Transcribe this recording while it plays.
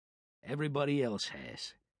Everybody else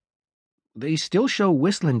has. They still show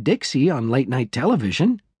Whistlin' Dixie on late-night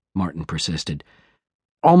television, Martin persisted.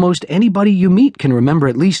 Almost anybody you meet can remember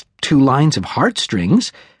at least 2 lines of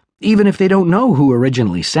Heartstrings, even if they don't know who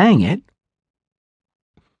originally sang it.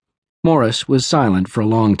 Morris was silent for a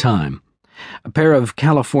long time. A pair of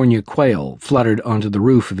California quail fluttered onto the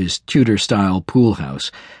roof of his Tudor-style pool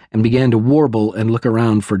house and began to warble and look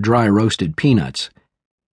around for dry-roasted peanuts.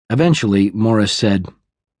 Eventually, Morris said,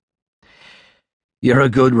 "You're a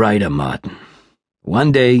good writer, Martin.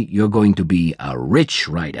 One day you're going to be a rich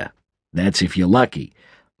writer. That's if you're lucky.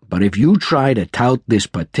 But if you try to tout this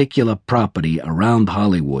particular property around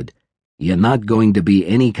Hollywood, you're not going to be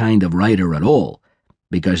any kind of writer at all,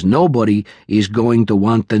 because nobody is going to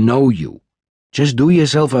want to know you. Just do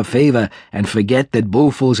yourself a favor and forget that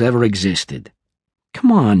Boofles ever existed."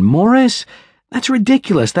 Come on, Morris. That's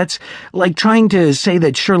ridiculous. That's like trying to say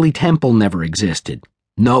that Shirley Temple never existed.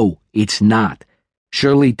 No, it's not.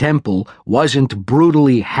 Shirley Temple wasn't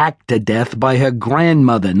brutally hacked to death by her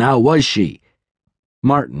grandmother, now was she?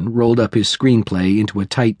 Martin rolled up his screenplay into a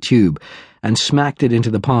tight tube and smacked it into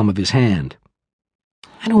the palm of his hand.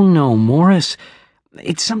 I don't know, Morris.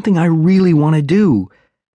 It's something I really want to do.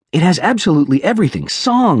 It has absolutely everything: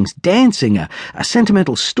 songs, dancing, a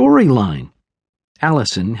sentimental storyline.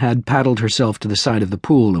 Allison had paddled herself to the side of the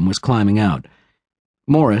pool and was climbing out.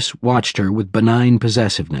 Morris watched her with benign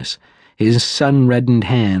possessiveness, his sun-reddened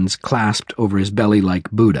hands clasped over his belly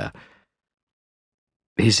like Buddha.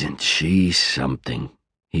 "Isn't she something?"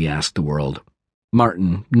 he asked the world.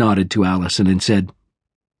 Martin nodded to Allison and said,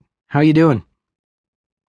 "How you doing?"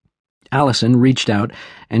 Allison reached out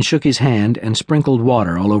and shook his hand and sprinkled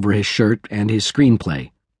water all over his shirt and his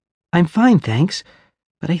screenplay. "I'm fine, thanks,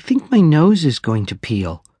 but I think my nose is going to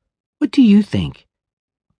peel. What do you think?"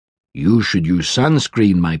 "You should use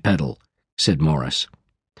sunscreen, my petal," said Morris.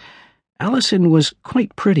 Allison was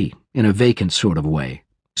quite pretty in a vacant sort of way.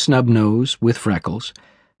 Snub nose with freckles,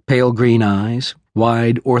 pale green eyes,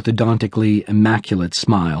 wide orthodontically immaculate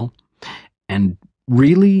smile, and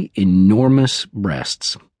really enormous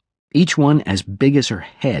breasts, each one as big as her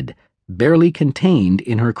head, barely contained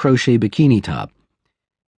in her crochet bikini top.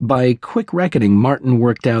 By quick reckoning, Martin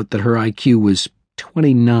worked out that her IQ was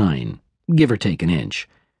 29, give or take an inch.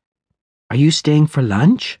 "Are you staying for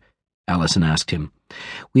lunch?" Allison asked him.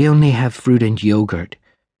 "We only have fruit and yogurt.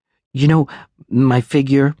 You know, my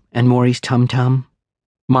figure and Maury's tum-tum?"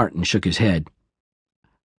 Martin shook his head.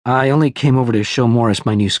 "I only came over to show Morris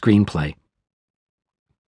my new screenplay."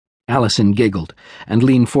 Allison giggled and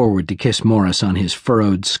leaned forward to kiss Morris on his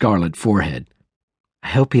furrowed scarlet forehead. "I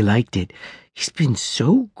hope he liked it. He's been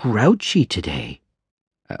so grouchy today."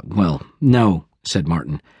 Well, no," said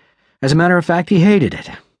Martin. "As a matter of fact, he hated it."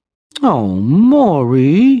 "Oh,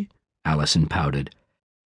 Maury," Allison pouted.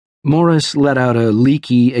 Morris let out a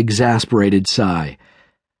leaky, exasperated sigh.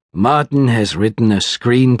 "Martin has written a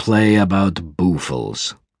screenplay about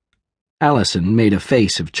Boofles." Allison made a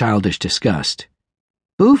face of childish disgust.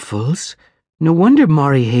 "Boofles? No wonder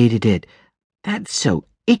Maury hated it. That's so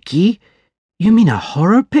icky. You mean a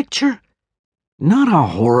horror picture?" "Not a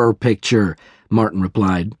horror picture," Martin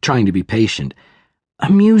replied, trying to be patient.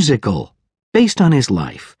 "A musical, based on his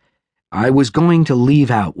life. I was going to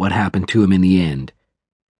leave out what happened to him in the end."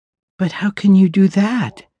 "But how can you do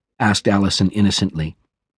that?" asked Allison innocently.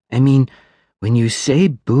 "I mean, when you say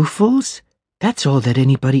Boofles, that's all that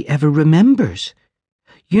anybody ever remembers.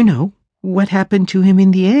 You know, what happened to him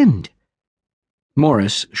in the end."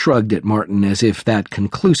 Morris shrugged at Martin as if that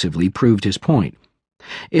conclusively proved his point.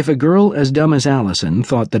 If a girl as dumb as Allison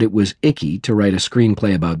thought that it was icky to write a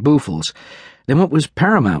screenplay about Boofles, then what was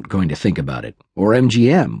Paramount going to think about it, or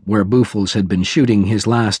MGM, where Boofles had been shooting his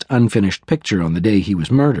last unfinished picture on the day he was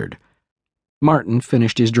murdered? Martin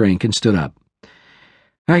finished his drink and stood up.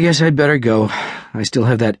 "I guess I'd better go. I still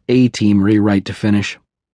have that A-Team rewrite to finish."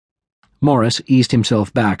 Morris eased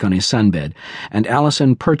himself back on his sunbed, and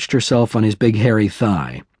Allison perched herself on his big hairy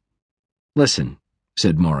thigh. "Listen,"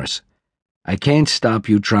 said Morris, "I can't stop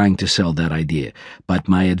you trying to sell that idea, but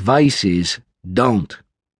my advice is, don't.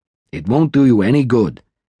 It won't do you any good,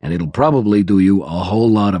 and it'll probably do you a whole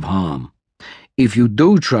lot of harm. If you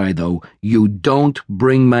do try, though, you don't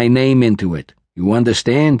bring my name into it. You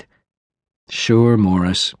understand?" "Sure,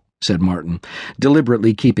 Morris," said Martin,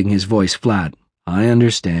 deliberately keeping his voice flat. "I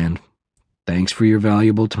understand. Thanks for your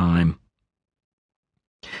valuable time."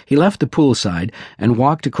 He left the poolside and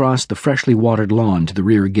walked across the freshly watered lawn to the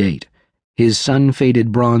rear gate. His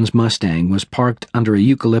sun-faded bronze Mustang was parked under a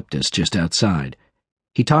eucalyptus just outside.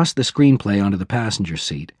 He tossed the screenplay onto the passenger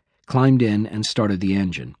seat, climbed in, and started the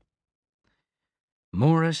engine.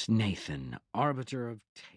 Morris Nathan, arbiter of